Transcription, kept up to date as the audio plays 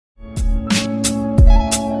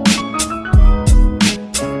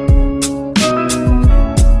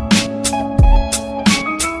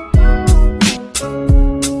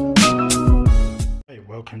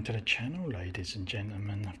ladies and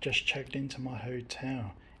gentlemen, I've just checked into my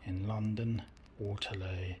hotel in London,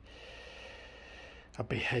 Waterloo. I'll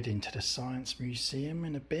be heading to the Science Museum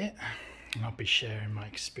in a bit, and I'll be sharing my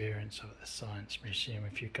experience at the Science Museum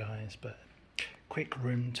with you guys. But quick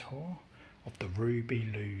room tour of the Ruby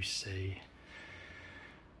Lucy.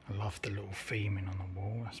 I love the little theming on the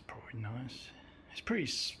wall, that's probably nice. It's a pretty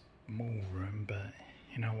small room, but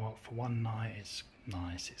you know what, for one night it's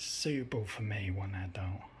nice. It's suitable for me, one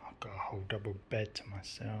adult. I've got a whole double bed to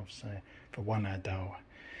myself, so for one adult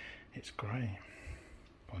it's great.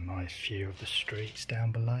 Got a nice view of the streets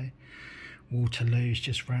down below. Waterloo's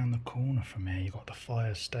just round the corner from here. You've got the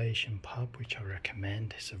Fire Station pub, which I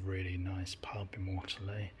recommend. It's a really nice pub in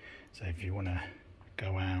Waterloo, so if you want to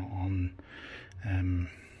go out on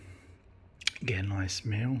get a nice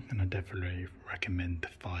meal, and I definitely recommend the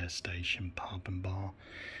Fire Station pub and bar.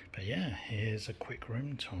 But yeah, here's a quick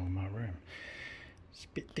room tour of my room. It's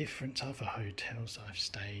a bit different to other hotels that I've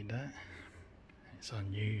stayed at. It's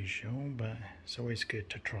unusual, but it's always good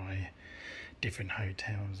to try different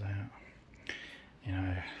hotels out. You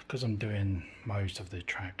know, because I'm doing most of the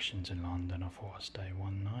attractions in London, I thought I'd stay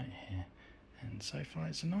one night here. And so far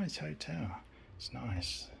it's a nice hotel. It's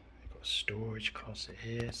nice. They've got a storage closet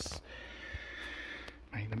here.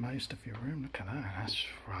 Make the most of your room. Look at that. That's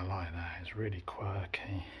I like that. It's really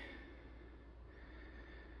quirky.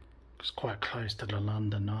 It's quite close to the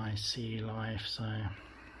London Eye, sea life, so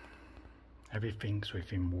everything's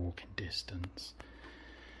within walking distance.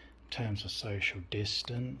 In terms of social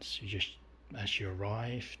distance, you just, as you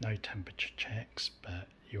arrive, no temperature checks, but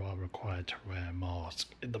you are required to wear a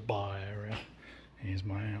mask in the bar area. Here's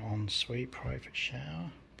my ensuite private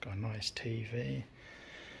shower. Got a nice TV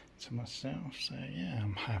to myself, so yeah,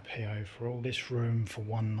 I'm happy overall. This room for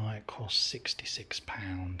one night costs £66,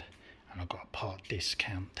 and I got a part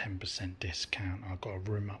discount, 10% discount. I got a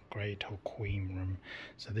room upgrade to a queen room,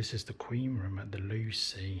 so this is the queen room at the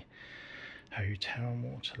Lucy Hotel in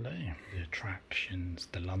Waterloo. The attractions,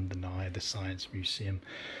 the London Eye, the Science Museum.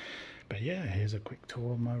 But yeah, here's a quick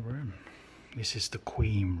tour of my room. This is the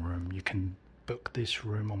queen room. You can book this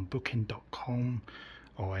room on booking.com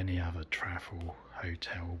or any other travel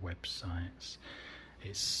hotel websites.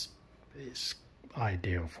 It's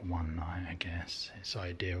ideal for one night, I guess. It's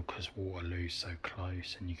ideal because Waterloo's so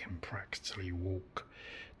close and you can practically walk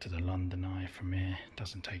to the London Eye from here. It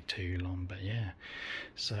doesn't take too long, but yeah.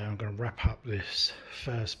 So I'm going to wrap up this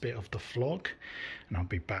first bit of the vlog, and I'll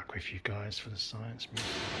be back with you guys for the Science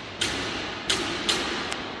Museum.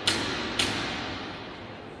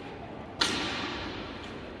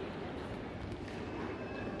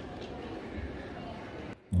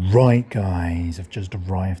 Right guys, I've just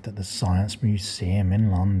arrived at the Science Museum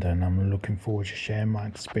in London. I'm looking forward to sharing my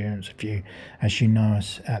experience with you. As you know,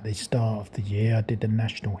 at the start of the year I did the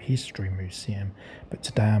National History Museum, but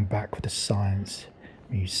today I'm back with the Science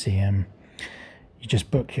Museum. You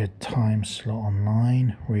just book your time slot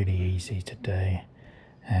online, really easy to do,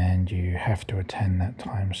 and you have to attend that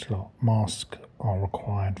time slot. Masks are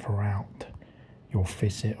required throughout your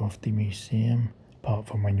visit of the museum, apart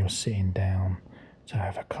from when you're sitting down to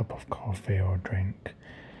have a cup of coffee or a drink.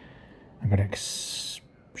 I'm going to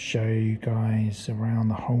show you guys around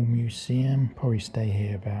the whole museum, probably stay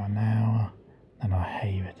here about an hour, and I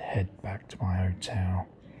head back to my hotel.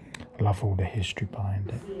 I love all the history behind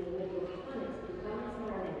it.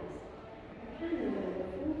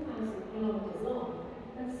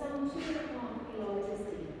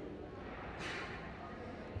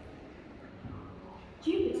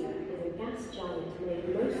 Jupiter is a gas giant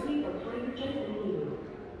made mostly of hydrogen and helium.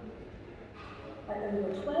 At over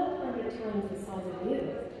 1,200 times the size of the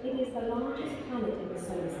Earth, it is the largest planet in the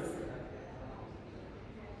solar system.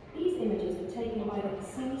 These images were taken by the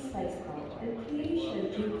Cassini spacecraft and clearly show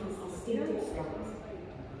Jupiter's distinctive stars.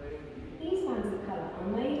 These bands of colour are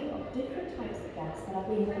made of different types of gas that are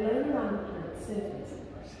being blown around the planet's surface.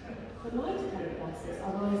 The light-coloured gases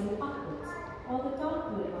are rising upwards, while the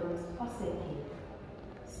dark-coloured ones are sinking.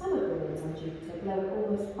 Some of the winds on Jupiter blow at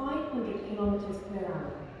almost 500 kilometers per hour,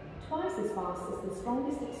 twice as fast as the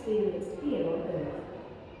strongest experienced here on Earth.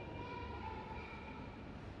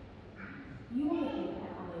 You are looking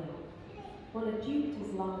at Io, one of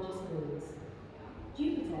Jupiter's largest moons.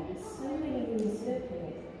 Jupiter has so many moons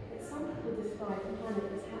circling it that some people describe the planet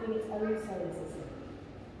as having its own solar system.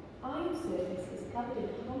 Io's surface is covered in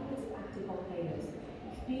hundreds of active volcanoes,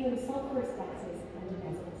 spewing sulphurous gases and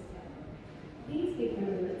deposits. These give the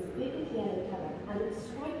moon its vivid yellow colour and its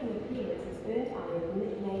striking appearance has earned Io the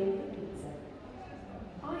nickname for pizza.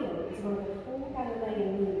 Io is one of the 4 Galilean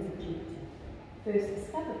moons of Jupiter, first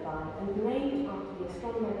discovered by and named after the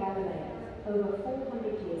astronomer Galileo over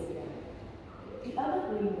 400 years ago. The other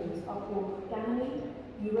 3 moons are called Ganymede,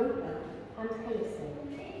 Europa, and Callisto.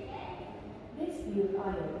 This view of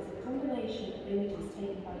Io is a combination of images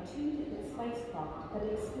taken by 2 different spacecraft that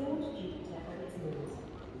explored Jupiter and its moons,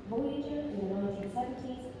 Voyager in the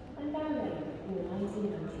 1970s and Galileo in the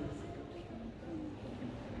 1990s.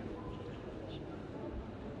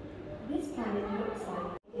 This planet looks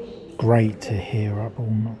like... Great to hear up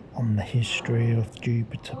on the history of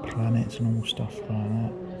Jupiter planets and all stuff like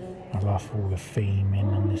that. I love all the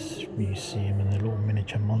theming in this museum and the little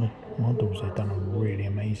miniature models. They've done a really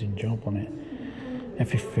amazing job on it.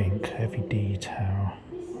 Everything, every detail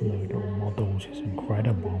on the little models is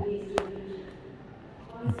incredible.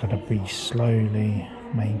 I'm going to be slowly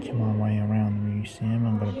making my way around the museum.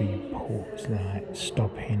 I'm going to be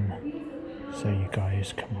stopping so you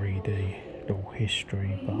guys can read the little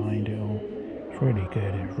history behind it all. It's really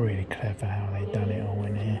good. It's really clever how they've done it all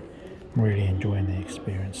in here. I'm really enjoying the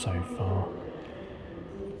experience so far.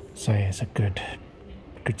 So yeah, it's a good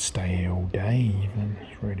stay here all day even.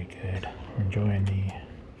 It's really good. I'm enjoying the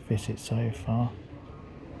visit so far.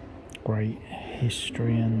 Great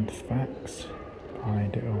history and facts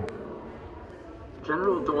behind it all.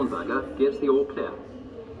 General Dornberger gives the all clear.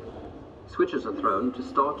 Switches are thrown to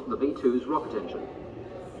start the V2's rocket engine.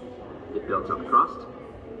 It builds up thrust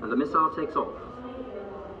and the missile takes off.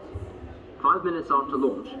 5 minutes after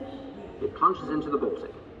launch, it plunges into the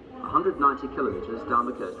Baltic, 190 kilometers down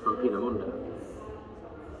the coast from Peenemünde.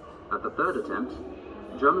 At the 3rd attempt,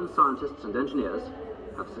 German scientists and engineers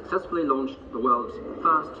have successfully launched the world's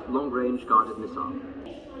first long-range guided missile.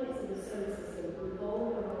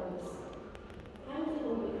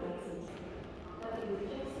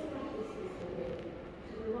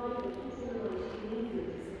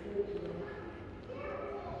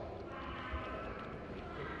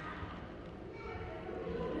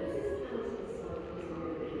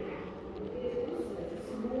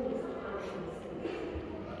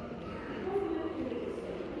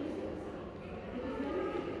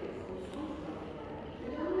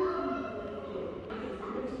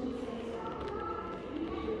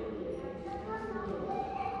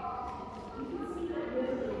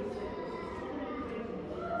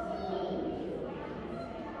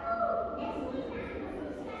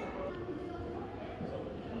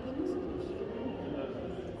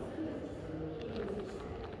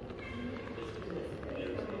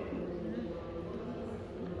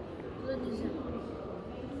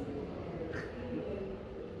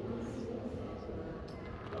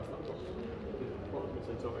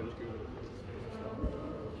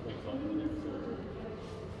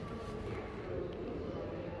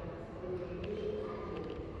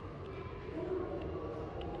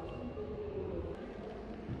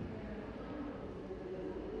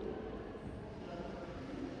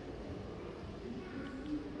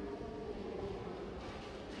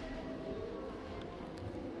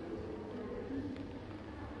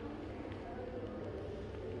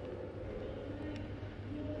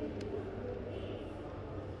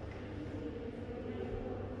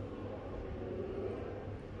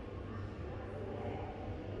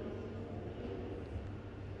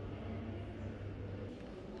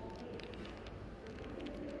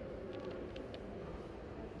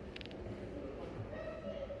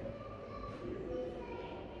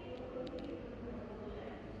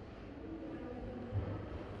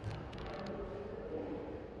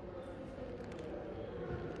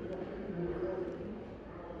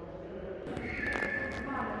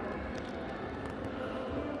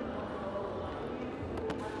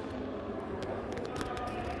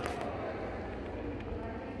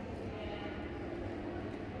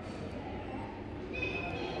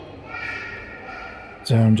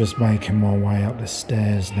 So I'm just making my way up the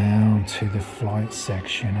stairs now to the flight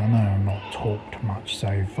section. I know I've not talked much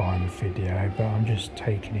so far in the video, but I'm just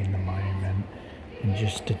taking in the moment and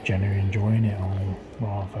just genuinely enjoying it all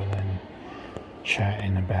rather than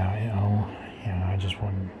chatting about it all. You know, I just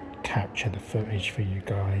want to capture the footage for you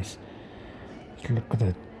guys. Look at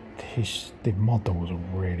the models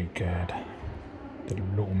are really good. The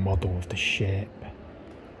little model of the ship,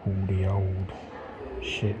 all the old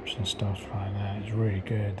ships and stuff like that is really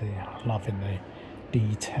good. I'm loving the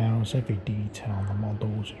details. Every detail on the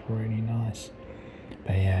models is really nice.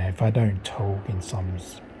 But yeah, if I don't talk in some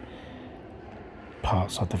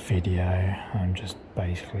parts of the video, I'm just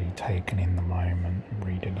basically taking in the moment and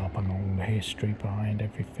reading up on all the history behind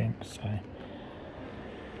everything. So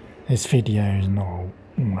this video is not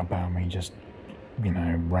all about me just, you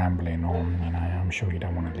know, rambling on. You know, I'm sure you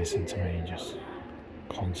don't want to listen to me just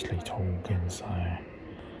constantly talking. So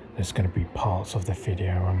there's going to be parts of the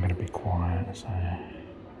video I'm going to be quiet. So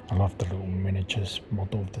I love the little miniatures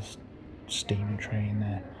model of the steam train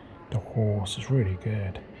there. The horse is really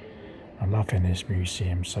good. I'm loving this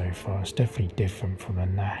museum so far. It's definitely different from the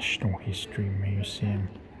National History Museum.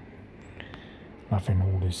 Loving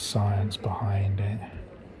all this science behind it.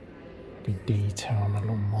 The detail on the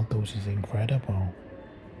little models is incredible.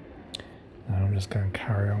 And I'm just going to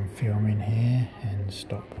carry on filming here and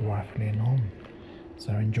stop waffling on.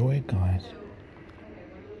 So enjoy it, guys.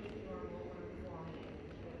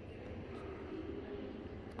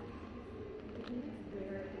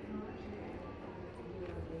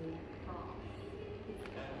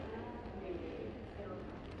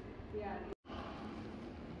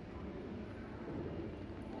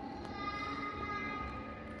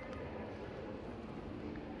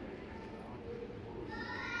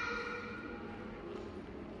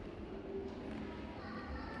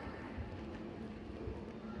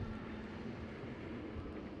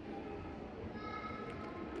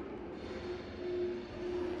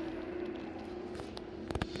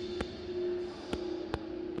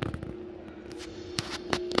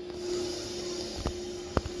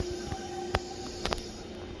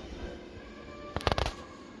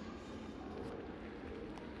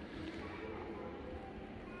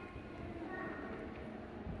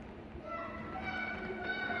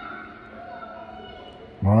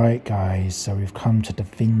 Right guys, so we've come to the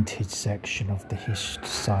vintage section of the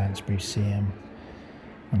Science Museum.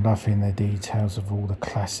 I'm loving the details of all the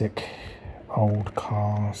classic old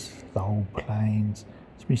cars, the old planes.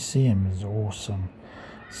 This museum is awesome.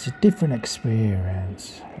 It's a different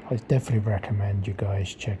experience. I definitely recommend you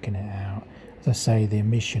guys checking it out. As I say, the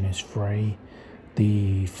admission is free.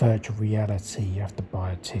 The virtual reality, you have to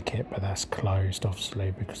buy a ticket, but that's closed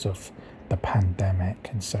obviously because of the pandemic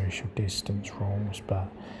and social distance rules. But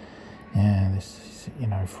yeah, this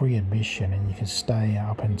is, free admission, and you can stay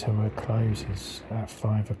up until it closes at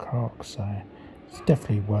 5 o'clock. So it's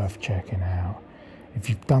definitely worth checking out. If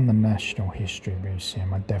you've done the National History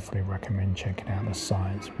Museum, I definitely recommend checking out the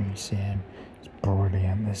Science Museum. It's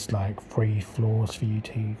brilliant. There's like 3 floors for you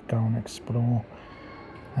to go and explore,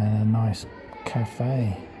 and a nice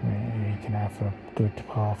cafe where you can have a good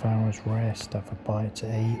half hour's rest, have a bite to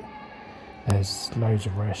eat. There's loads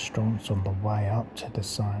of restaurants on the way up to the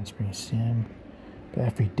Science Museum, but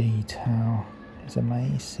every detail is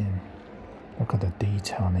amazing. Look at the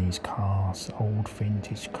detail on these cars, old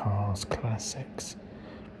vintage cars, classics,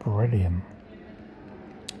 brilliant.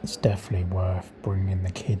 It's definitely worth bringing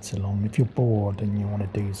the kids along. If you're bored and you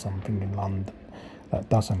want to do something in London that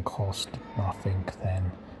doesn't cost nothing,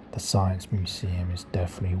 then the Science Museum is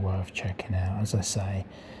definitely worth checking out. As I say,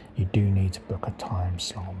 you do need to book a time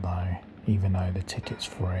slot though. Even though the ticket's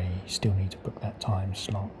free, you still need to book that time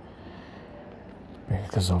slot,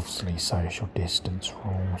 because obviously social distance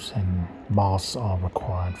rules and masks are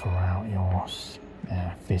required throughout your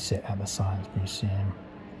visit at the Science Museum.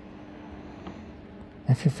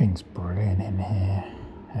 Everything's brilliant in here.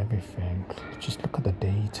 Everything. Just look at the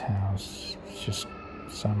details. It's just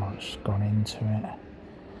so much gone into it.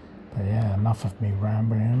 But yeah, enough of me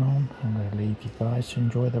rambling on. I'm going to leave you guys to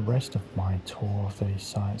enjoy the rest of my tour of the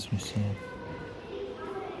Science Museum.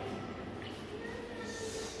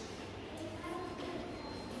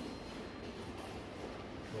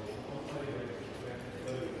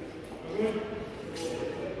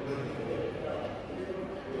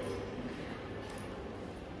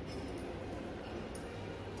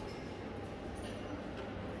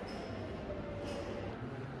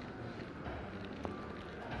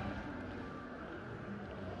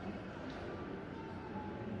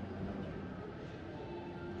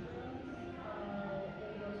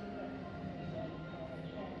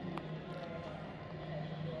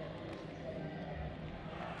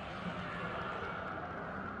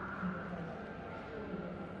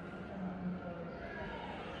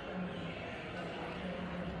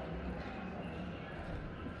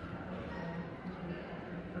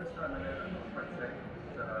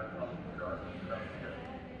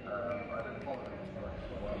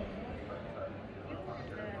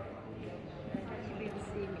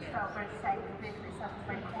 Felt very safe. The vehicle itself was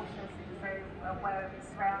very cautious. It was very aware of its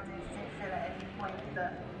surroundings. It didn't feel at any point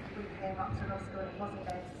that we came up to an obstacle and it wasn't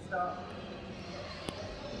going to stop.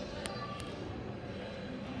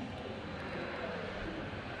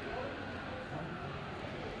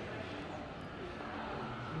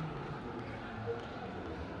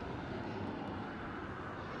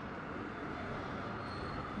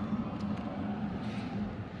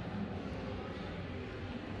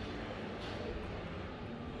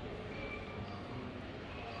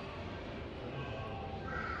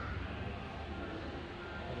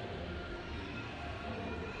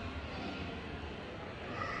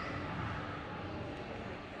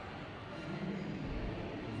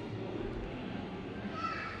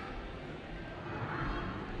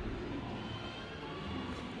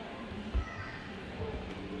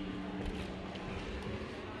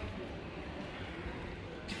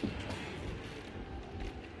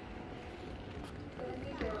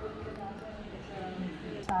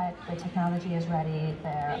 side, the technology is ready.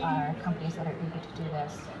 There are companies that are eager to do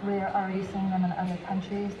this. We're already seeing them in other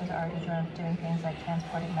countries. There's already drones doing things like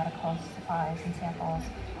transporting medical supplies and samples.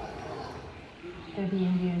 They're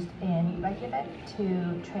being used in Reykjavik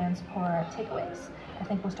to transport takeaways. I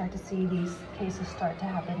think we'll start to see these cases start to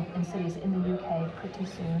happen in cities in the UK pretty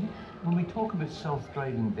soon. When we talk about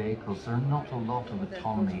self-driving vehicles, there are not a lot of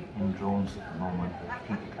autonomy in drones at the moment that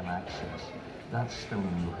people can access. That's still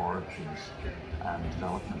in laboratories and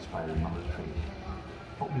developments by the military.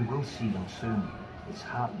 But we will see them soon. It's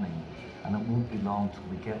happening, and it won't be long till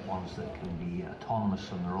we get ones that can be autonomous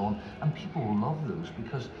on their own, and people will love those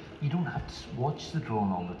because you don't have to watch the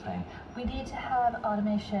drone all the time. We need to have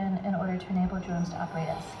automation in order to enable drones to operate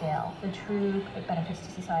at scale. The true benefits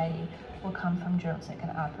to society will come from drones that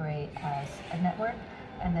can operate as a network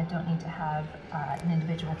and that don't need to have an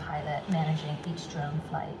individual pilot managing each drone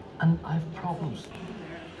flight. And I have problems.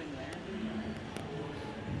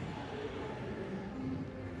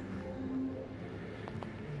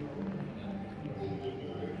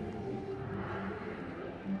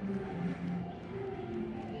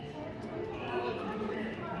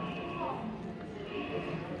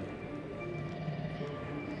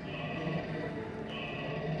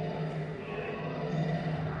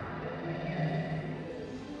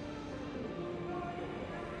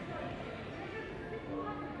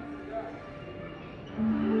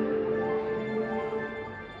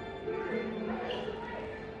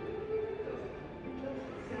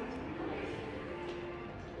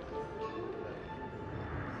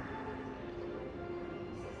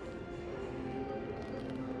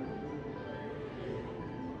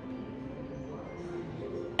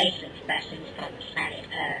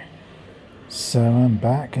 So I'm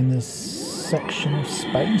back in this section of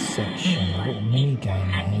space section, a little mini game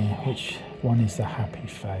here. Which one is the happy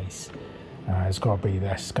face? It's got to be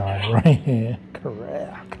this guy right here.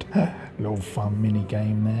 Correct. Little fun mini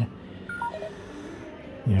game there.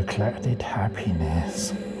 You collected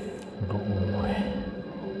happiness. Little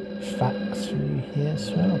facts for you here.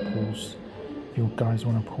 So I'll pause. If you guys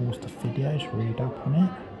want to pause the videos, read up on it.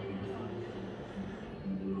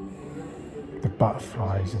 The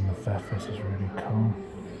butterflies and the feathers is really cool.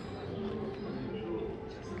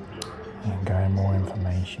 And getting more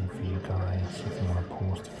information for you guys if you want to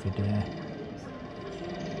pause the video.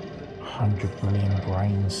 100 billion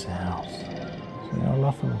brain cells. So yeah, I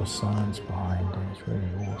love all the science behind it, it's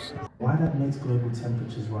really awesome. Why that makes global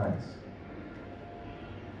temperatures rise?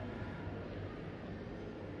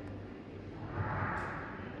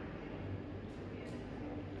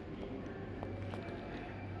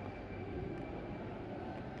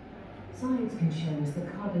 Science can show us the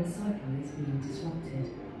carbon cycle is being disrupted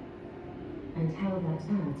and how that adds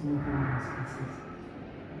more greenhouse gases.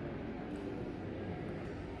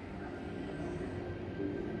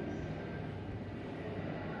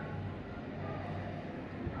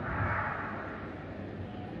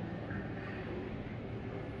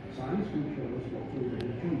 Science can show us what we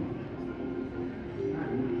really do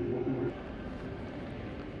and what we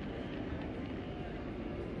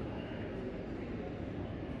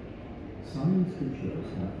Science can show us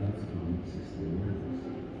how Earth's climate system works.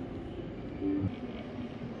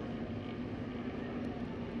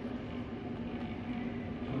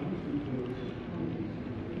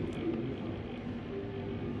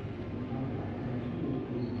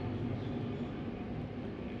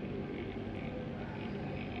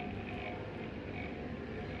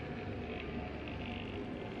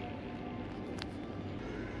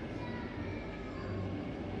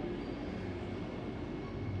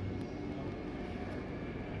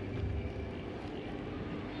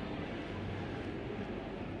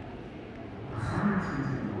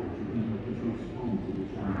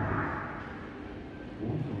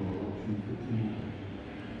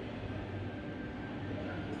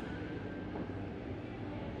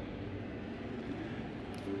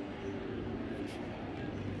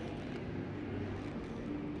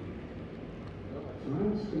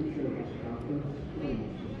 Science can show us how Earth's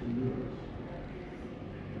climate system works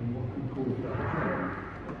and what can cause that to change.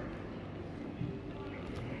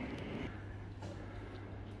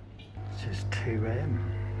 This is 2M.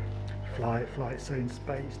 Flight zone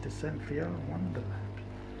space, descent for your wonderland.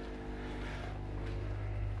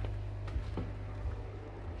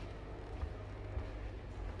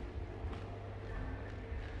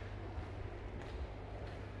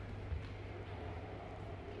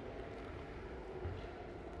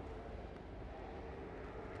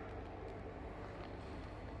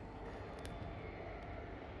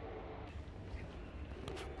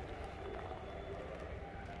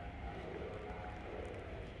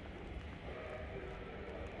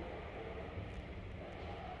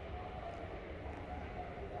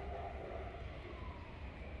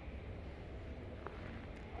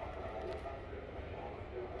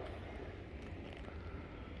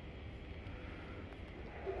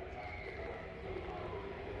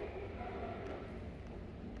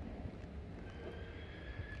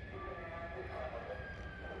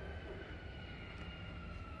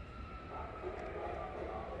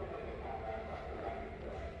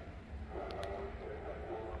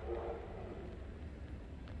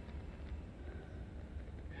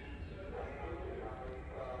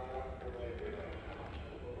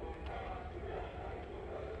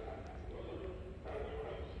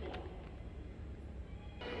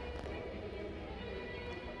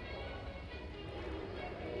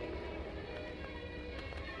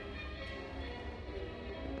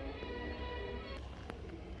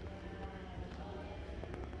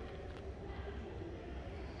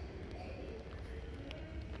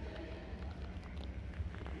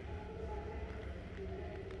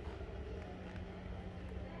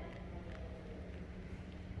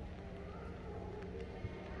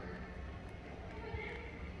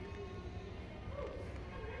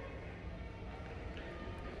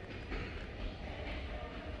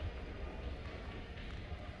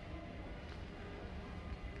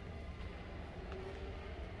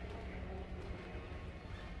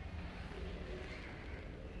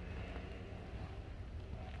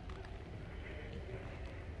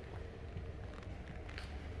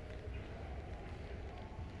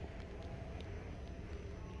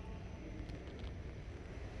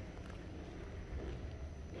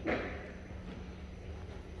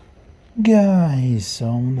 Guys,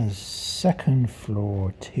 on the second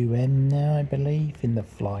floor, 2M now, I believe, in the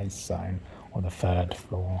fly zone, or the third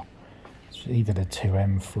floor. It's either the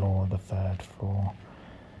 2M floor or the third floor.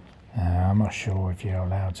 I'm not sure if you're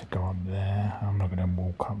allowed to go up there. I'm not going to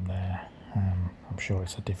walk up there. I'm sure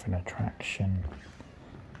it's a different attraction.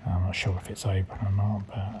 I'm not sure if it's open or not,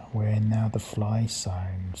 but we're in now the fly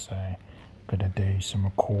zone, so I'm going to do some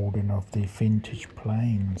recording of the vintage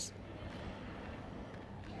planes.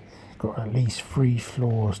 Got at least 3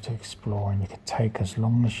 floors to explore, and you can take as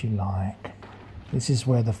long as you like. This is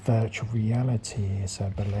where the virtual reality is, I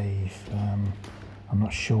believe. I'm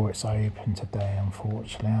not sure it's open today,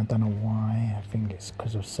 unfortunately. I don't know why. I think it's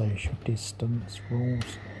because of social distance rules.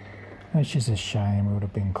 Which is a shame. It would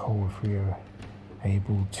have been cool if we were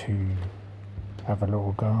able to have a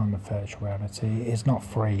little go on the virtual reality. It's not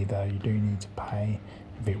free though, you do need to pay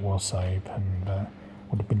if it was open, but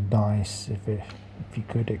would have been nice if you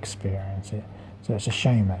could experience it. So it's a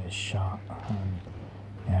shame that it's shut.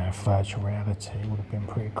 Virtual reality would have been a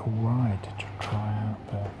pretty cool ride to try out,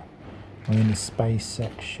 but we're in the space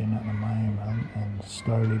section at the moment and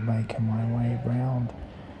slowly making my way around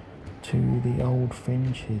to the old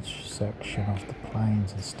vintage section of the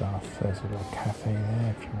planes and stuff. There's a little cafe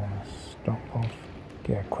there if you want to stop off,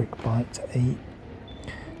 get a quick bite to eat.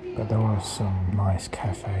 But there are some nice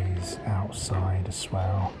cafes outside as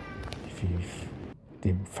well if you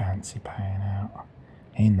didn't fancy paying out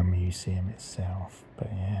in the museum itself. But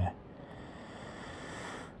yeah,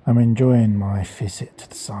 I'm enjoying my visit to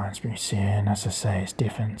the Science Museum. As I say, it's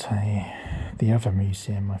different to the other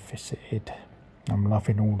museum I visited. I'm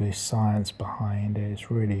loving all this science behind it.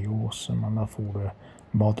 It's really awesome. I love all the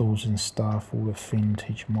models and stuff, all the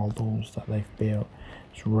vintage models that they've built.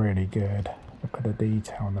 It's really good. Look at the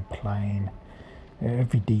detail on the plane.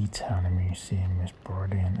 Every detail in the museum is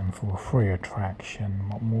brilliant, and for a free attraction,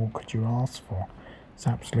 what more could you ask for? It's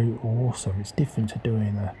absolutely awesome. It's different to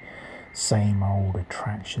doing the same old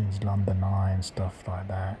attractions, London Eye and stuff like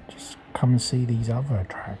that. Just come and see these other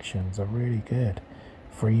attractions. They're really good.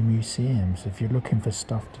 Free museums. If you're looking for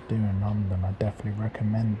stuff to do in London, I definitely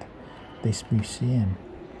recommend this museum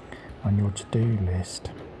on your to-do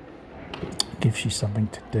list. It gives you something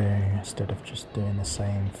to do instead of just doing the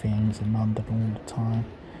same things in London all the time.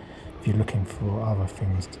 If you're looking for other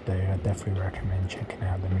things to do, I definitely recommend checking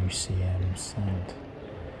out the museums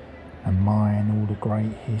and mine all the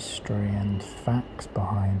great history and facts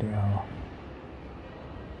behind it all.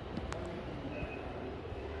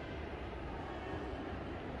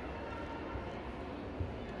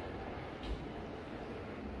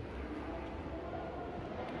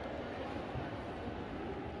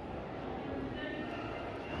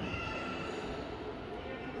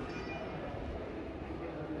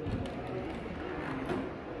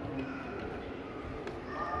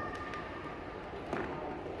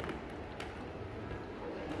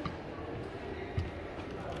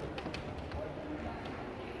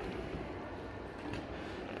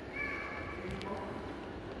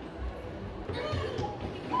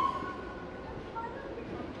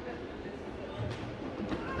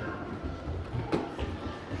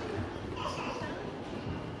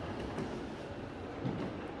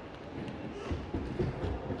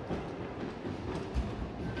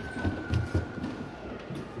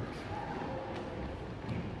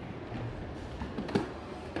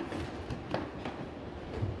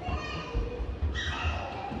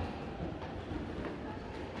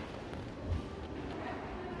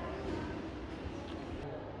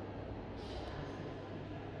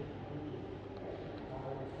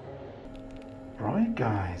 Right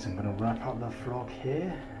guys, I'm going to wrap up the vlog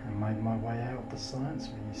here and made my way out of the Science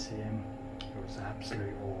Museum. It was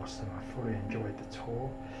absolutely awesome. I fully enjoyed the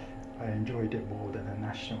tour. I enjoyed it more than the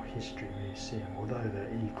National History Museum, although they're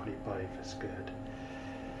equally both as good.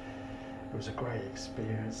 It was a great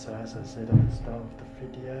experience. So as I said at the start of the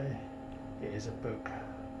video, it is a book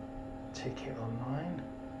ticket online,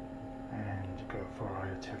 and you've got a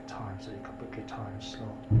variety of times that you can book your time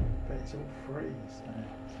slot, but it's all free, so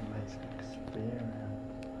it's an amazing experience.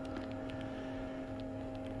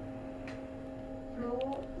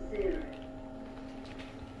 Floor 0.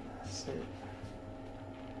 That's it.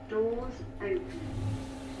 Doors open.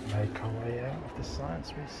 Make our way out of the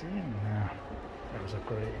Science Museum now. It was a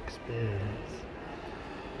great experience.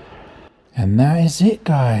 And that is it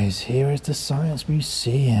guys, here is the Science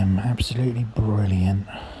Museum. Absolutely brilliant.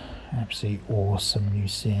 Absolutely awesome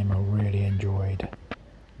museum. I really enjoyed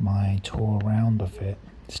my tour around of it.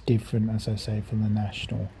 It's different, as I say, from the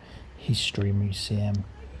National History Museum.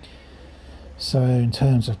 So in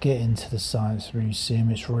terms of getting to the Science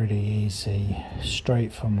Museum, it's really easy.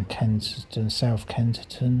 Straight from Kensington, South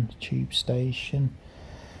Kensington tube station.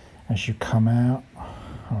 As you come out,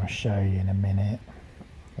 I'll show you in a minute,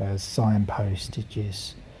 there's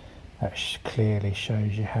signpostages that clearly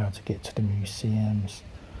shows you how to get to the museums.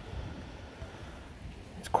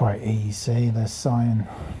 It's quite easy. There's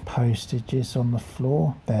signpostages on the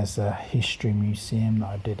floor. There's a history museum that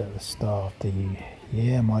I did at the start of the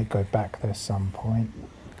year. I might go back there some point.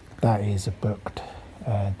 That is a booked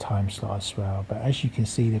time slot as well. But as you can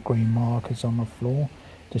see, the green markers on the floor,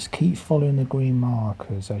 just keep following the green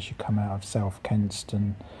markers as you come out of South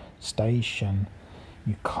Kensington station.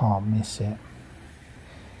 You can't miss it.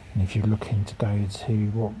 And if you're looking to go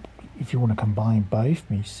to if you want to combine both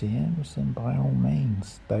museums, then by all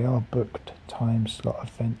means, they are booked time slot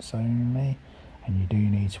events only, and you do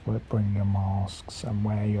need to bring your masks and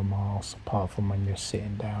wear your masks apart from when you're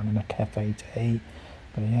sitting down in a cafe to eat.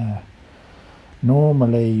 But yeah,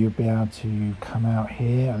 normally you'll be able to come out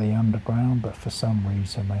here at the underground, but for some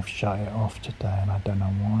reason they've shut it off today, and I don't know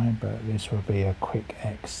why, but this will be a quick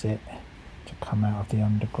exit to come out of the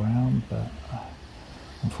underground, but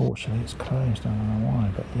unfortunately it's closed. I don't know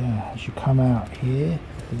why, but yeah, as you come out here,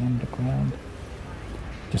 the underground,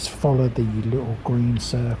 just follow the little green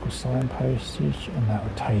circle signpostage and that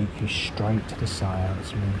will take you straight to the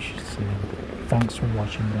Science Museum. Thanks for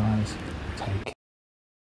watching, guys. Take care.